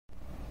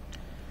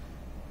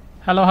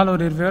Hello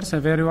dear viewers, a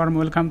very warm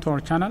welcome to our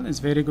channel. It's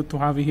very good to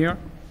have you here.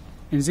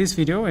 In this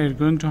video we're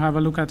going to have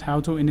a look at how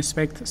to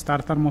inspect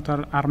starter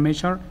motor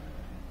armature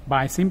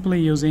by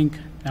simply using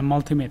a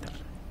multimeter.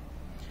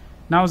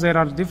 Now there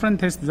are different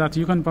tests that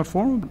you can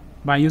perform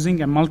by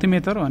using a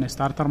multimeter on a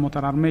starter motor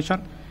armature.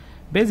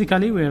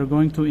 Basically we are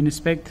going to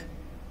inspect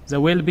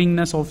the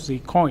well-beingness of the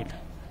coil.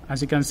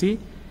 As you can see,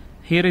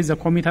 here is the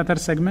commutator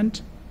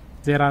segment.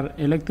 There are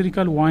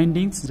electrical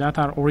windings that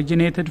are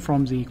originated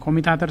from the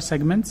commutator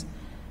segments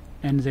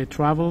and they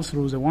travel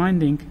through the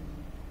winding,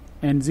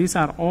 and these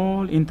are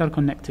all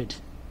interconnected.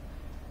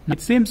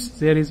 It seems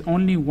there is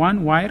only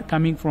one wire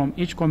coming from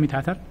each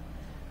commutator,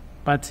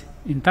 but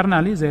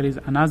internally there is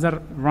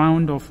another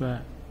round of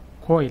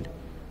coil.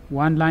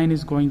 One line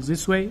is going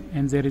this way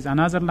and there is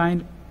another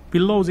line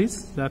below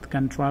this that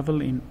can travel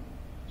in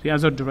the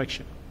other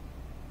direction.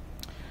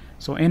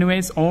 So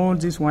anyways, all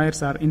these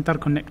wires are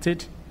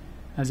interconnected.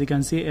 As you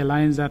can see, a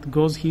line that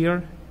goes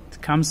here,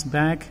 it comes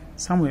back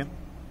somewhere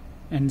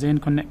and then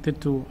connected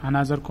to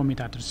another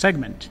commutator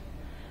segment.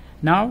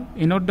 Now,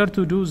 in order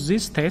to do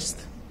this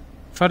test,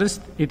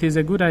 first it is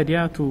a good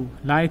idea to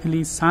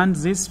lightly sand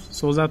this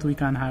so that we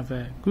can have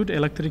a good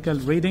electrical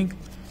reading.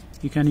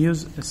 You can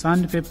use a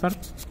sandpaper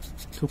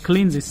to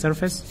clean the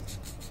surface.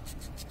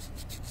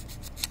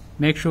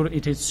 Make sure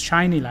it is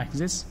shiny like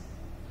this.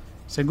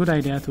 It's a good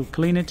idea to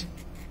clean it.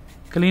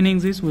 Cleaning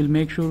this will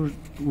make sure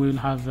we'll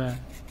have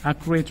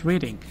accurate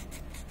reading.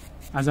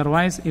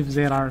 Otherwise, if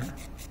there are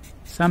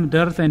some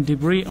dirt and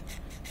debris,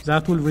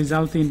 that will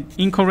result in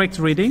incorrect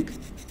reading.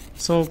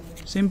 So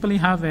simply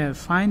have a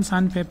fine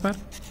sandpaper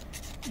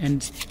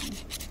and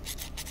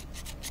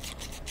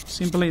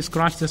simply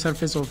scratch the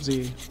surface of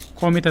the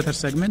commutator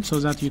segment so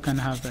that you can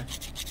have a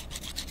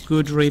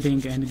good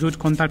reading and good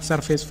contact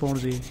surface for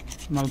the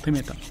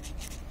multimeter.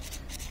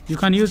 You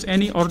can use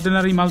any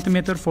ordinary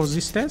multimeter for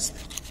this test,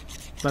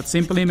 but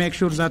simply make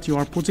sure that you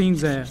are putting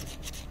the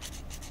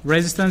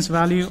resistance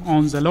value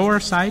on the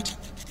lower side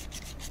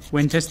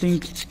when testing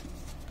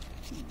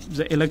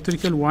the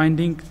electrical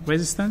winding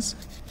resistance.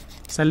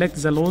 Select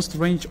the lowest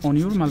range on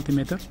your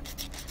multimeter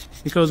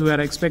because we are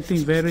expecting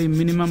very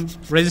minimum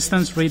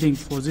resistance reading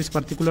for this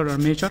particular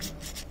armature.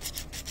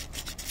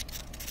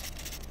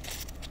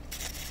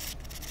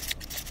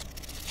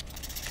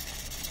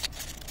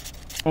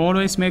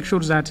 Always make sure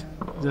that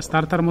the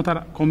starter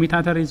motor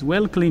commutator is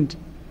well cleaned.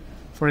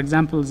 For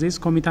example, these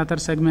commutator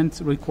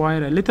segments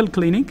require a little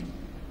cleaning.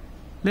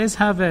 Let's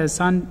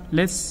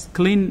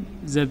clean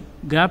the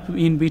gap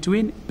in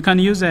between. You can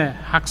use a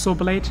hacksaw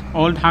blade,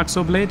 old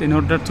hacksaw blade, in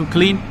order to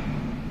clean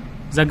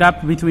the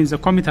gap between the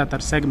commutator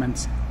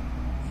segments.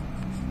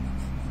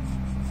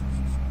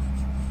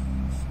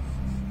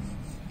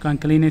 You can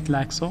clean it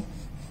like so.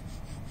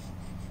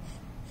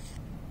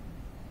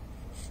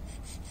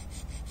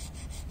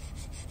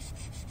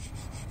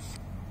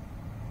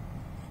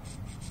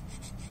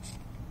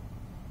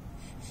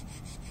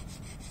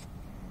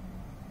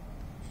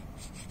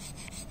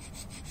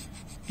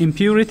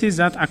 Impurities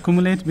that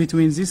accumulate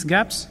between these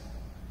gaps,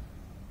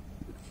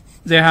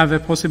 they have a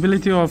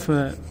possibility of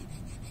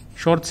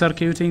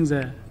short-circuiting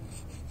the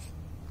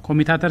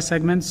commutator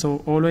segment,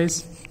 so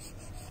always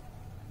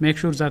make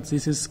sure that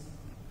this is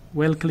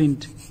well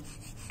cleaned.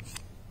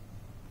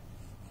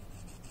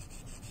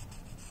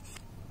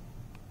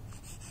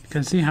 You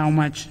can see how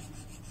much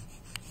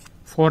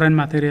foreign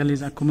material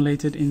is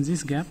accumulated in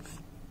this gap.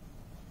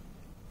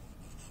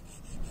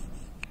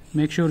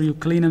 Make sure you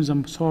clean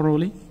them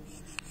thoroughly.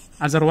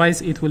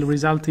 Otherwise, it will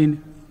result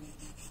in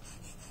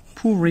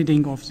poor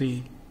reading of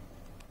the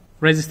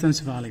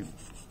resistance value.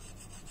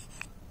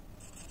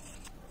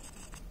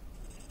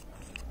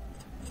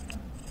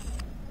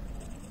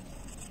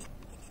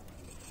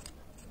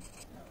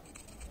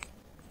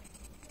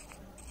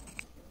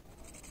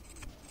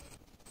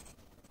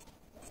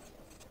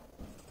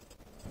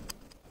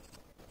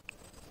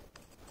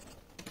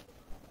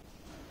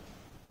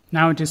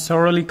 Now it is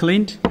thoroughly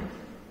cleaned.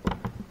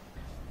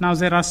 Now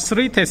there are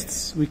three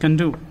tests we can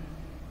do.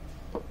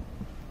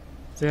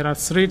 There are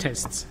three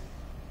tests.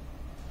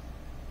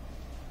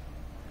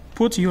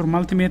 Put your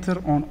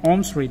multimeter on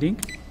ohms reading.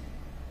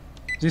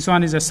 This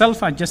one is a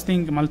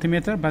self-adjusting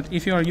multimeter, but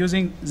if you are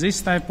using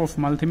this type of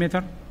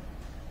multimeter,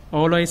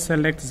 always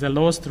select the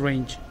lowest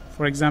range.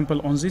 For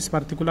example, on this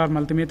particular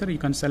multimeter, you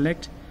can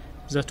select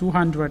the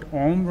 200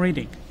 ohm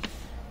reading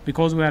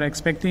because we are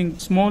expecting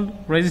small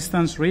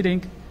resistance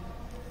reading,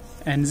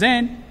 and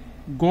then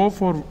go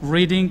for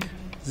reading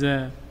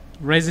the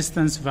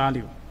resistance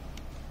value.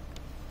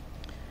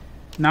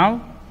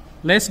 Now,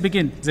 let's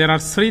begin. There are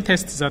three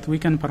tests that we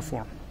can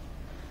perform.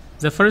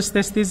 The first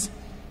test is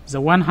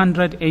the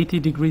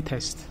 180-degree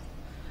test.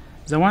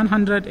 The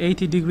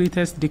 180-degree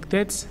test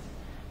dictates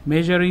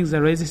measuring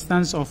the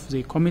resistance of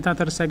the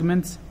commutator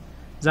segments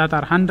that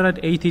are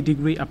 180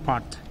 degrees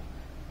apart.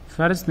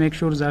 First, make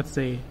sure that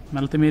the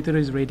multimeter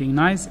is reading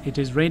nice. It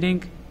is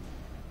reading.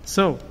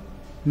 So,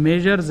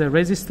 measure the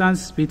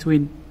resistance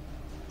between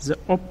the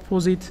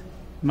opposite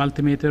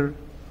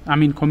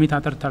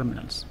commutator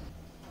terminals.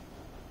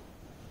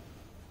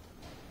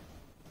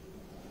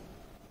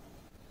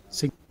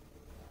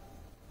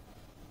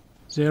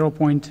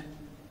 0.5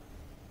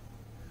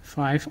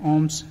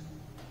 ohms,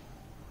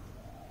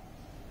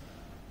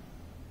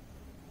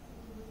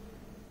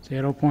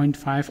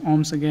 0.5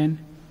 ohms again.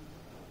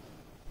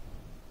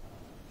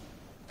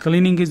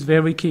 Cleaning is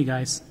very key,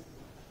 guys.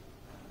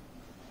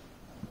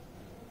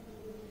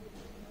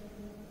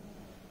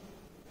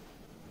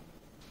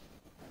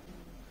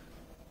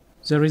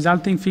 The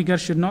resulting figure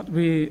should not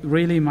be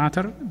really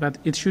matter, but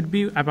it should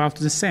be about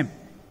the same.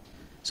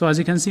 So as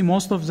you can see,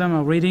 most of them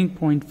are reading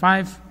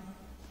 0.5,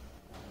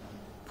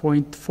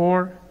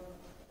 0.4,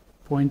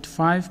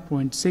 0.5,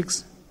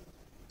 0.6.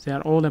 They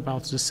are all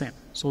about the same.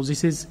 So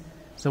this is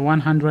the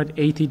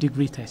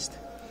 180-degree test.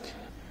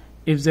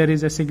 If there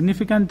is a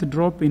significant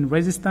drop in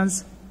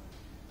resistance,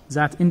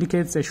 that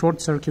indicates a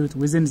short circuit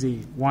within the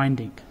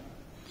winding.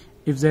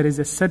 If there is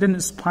a sudden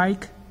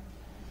spike,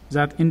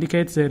 that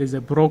indicates there is a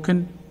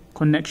broken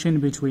connection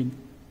between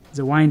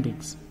the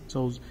windings.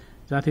 So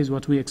that is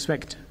what we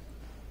expect.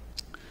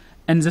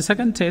 And the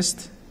second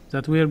test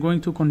that we are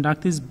going to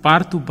conduct is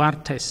bar-to-bar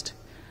test.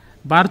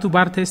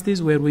 Bar-to-bar test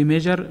is where we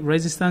measure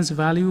resistance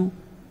value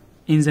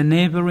in the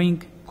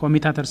neighboring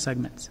commutator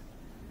segments.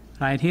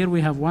 Right here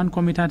we have one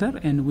commutator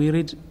and we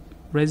read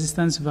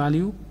resistance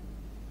value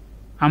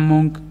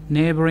among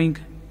neighboring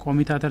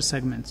commutator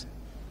segments.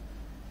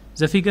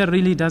 The figure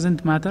really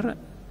doesn't matter.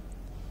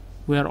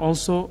 We are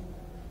also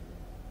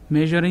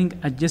measuring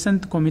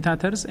adjacent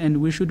commutators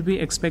and we should be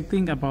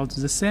expecting about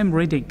the same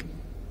reading.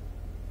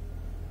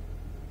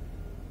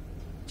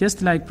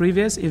 Just like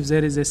previous, if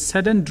there is a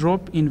sudden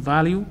drop in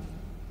value,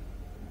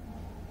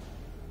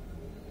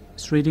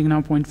 it's reading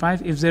now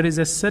 0.5. If there is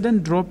a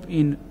sudden drop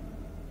in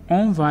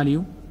ohm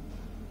value,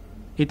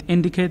 it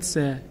indicates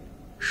a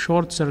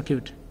short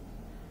circuit.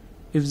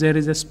 If there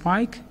is a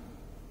spike,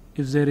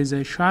 if there is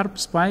a sharp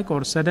spike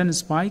or sudden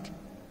spike,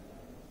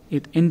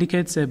 it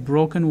indicates a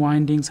broken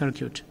winding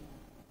circuit.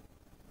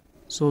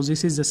 So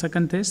this is the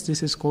second test.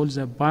 This is called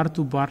the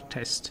bar-to-bar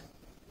test.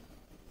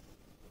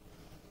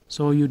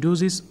 So you do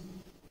this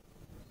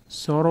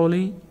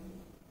thoroughly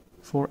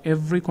for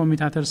every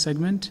commutator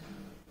segment.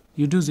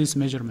 You do this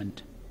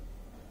measurement.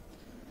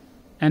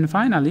 And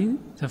finally,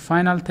 the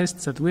final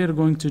test that we are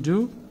going to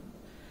do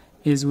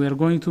is we are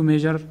going to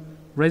measure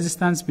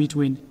resistance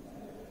between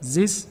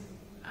this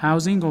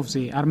housing of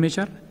the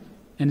armature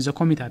and the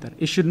commutator.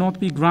 It should not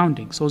be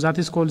grounding, so that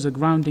is called the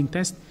grounding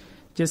test.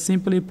 Just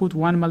simply put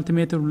one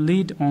multimeter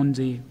lead on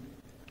the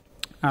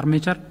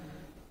armature.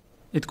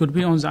 It could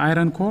be on the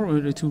iron core or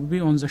it could be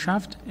on the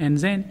shaft, and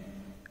then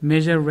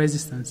measure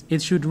resistance.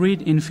 It should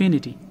read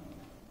infinity.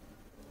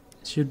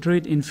 It should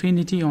read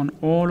infinity on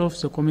all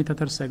of the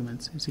commutator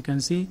segments. As you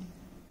can see,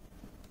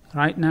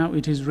 right now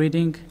it is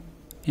reading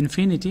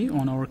infinity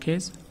on our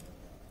case.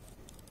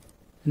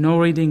 No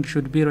reading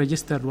should be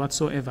registered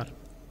whatsoever.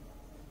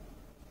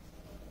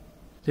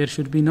 There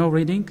should be no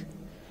reading.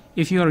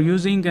 If you are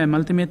using a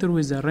multimeter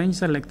with a range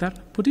selector,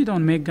 put it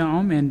on mega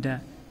ohm and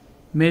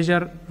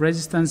measure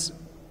resistance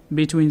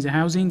between the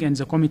housing and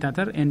the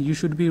commutator, and you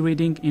should be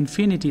reading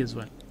infinity as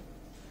well.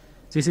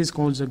 This is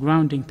called the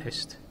grounding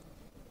test.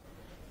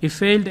 If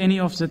failed any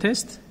of the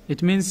test,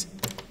 it means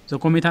the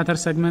commutator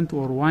segment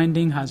or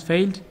winding has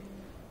failed,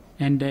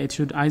 and it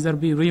should either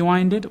be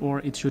rewinded or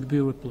it should be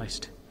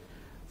replaced.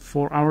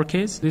 For our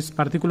case, this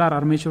particular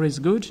armature is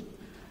good.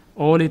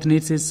 All it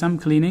needs is some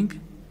cleaning.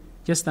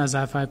 Just as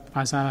I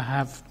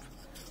have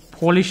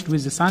polished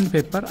with the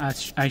sandpaper,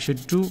 I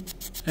should do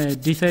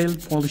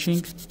detailed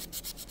polishing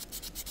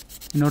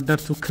in order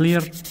to clear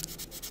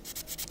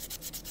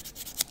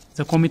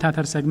the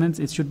commutator segments.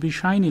 It should be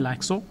shiny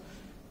like so.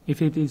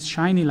 If it is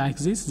shiny like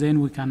this,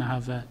 then we can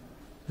have a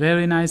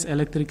very nice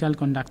electrical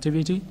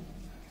conductivity.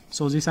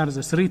 So these are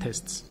the three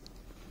tests.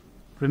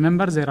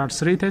 Remember, there are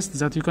three tests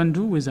that you can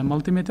do with a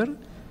multimeter: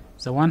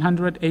 the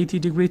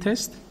 180-degree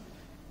test,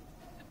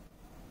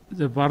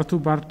 the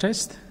bar-to-bar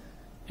test,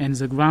 and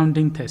the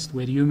grounding test,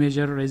 where you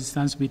measure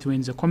resistance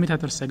between the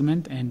commutator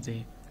segment and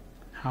the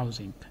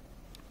housing.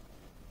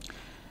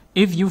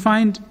 If you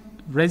find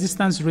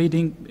resistance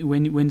reading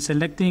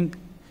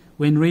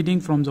when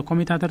reading from the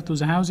commutator to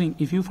the housing,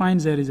 if you find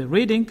there is a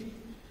reading,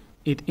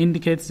 it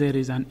indicates there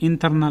is an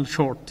internal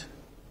short.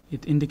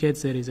 It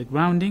indicates there is a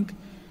grounding.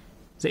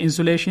 The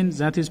insulation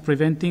that is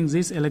preventing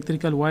these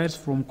electrical wires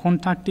from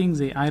contacting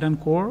the iron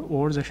core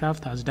or the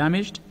shaft has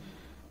damaged.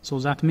 So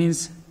that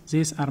means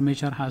this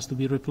armature has to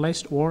be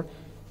replaced or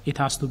it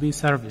has to be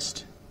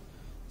serviced.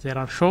 There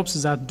are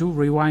shops that do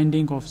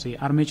rewinding of the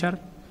armature.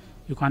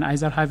 You can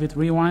either have it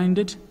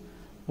rewinded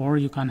or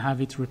you can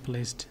have it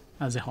replaced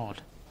as a whole.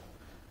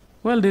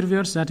 Well, dear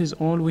viewers, that is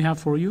all we have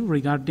for you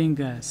regarding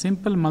a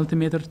simple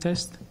multimeter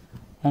test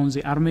on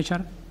the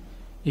armature.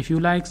 If you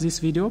like this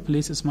video,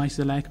 please smash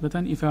the like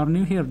button. If you are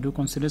new here, do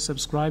consider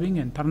subscribing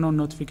and turn on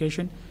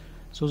notification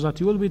so that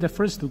you will be the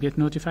first to get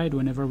notified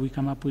whenever we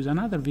come up with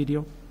another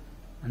video.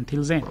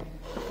 Until then,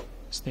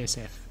 stay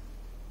safe.